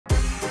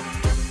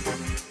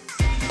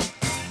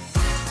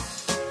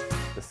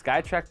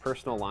Skytrak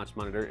Personal Launch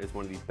Monitor is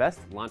one of the best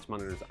launch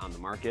monitors on the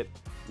market,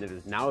 and it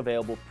is now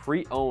available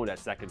pre-owned at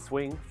Second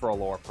Swing for a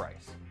lower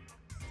price.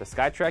 The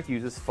Skytrak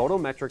uses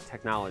photometric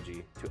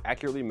technology to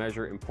accurately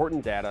measure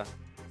important data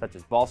such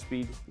as ball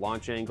speed,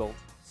 launch angle,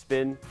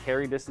 spin,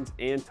 carry distance,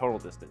 and total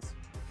distance.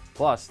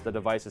 Plus, the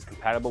device is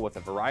compatible with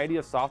a variety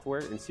of software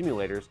and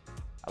simulators,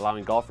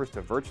 allowing golfers to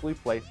virtually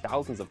play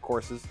thousands of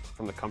courses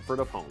from the comfort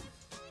of home.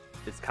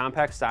 Its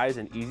compact size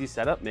and easy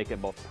setup make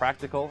it both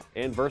practical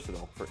and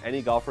versatile for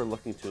any golfer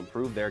looking to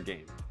improve their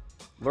game.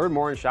 Learn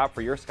more and shop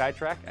for your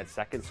Skytrak at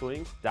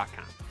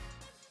secondswing.com.